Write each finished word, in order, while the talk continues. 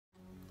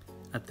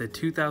At the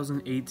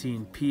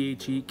 2018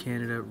 PHE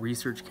Canada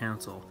Research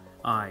Council,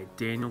 I,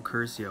 Daniel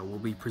Curcio, will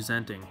be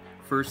presenting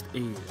First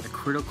Aid, a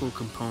critical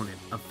component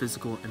of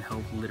physical and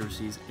health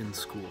literacies in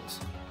schools.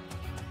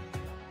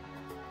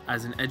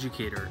 As an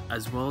educator,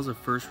 as well as a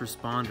first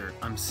responder,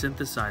 I'm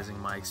synthesizing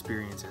my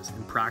experiences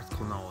and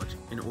practical knowledge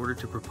in order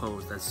to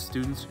propose that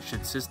students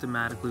should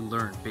systematically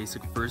learn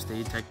basic first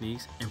aid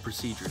techniques and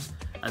procedures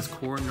as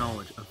core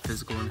knowledge of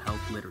physical and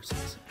health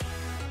literacies.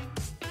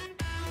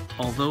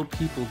 Although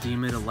people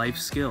deem it a life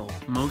skill,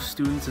 most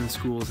students in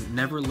schools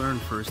never learn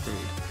first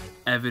aid.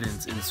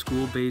 Evidence in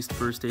school-based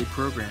first aid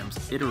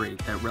programs iterate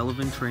that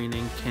relevant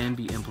training can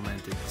be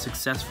implemented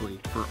successfully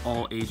for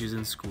all ages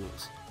in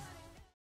schools.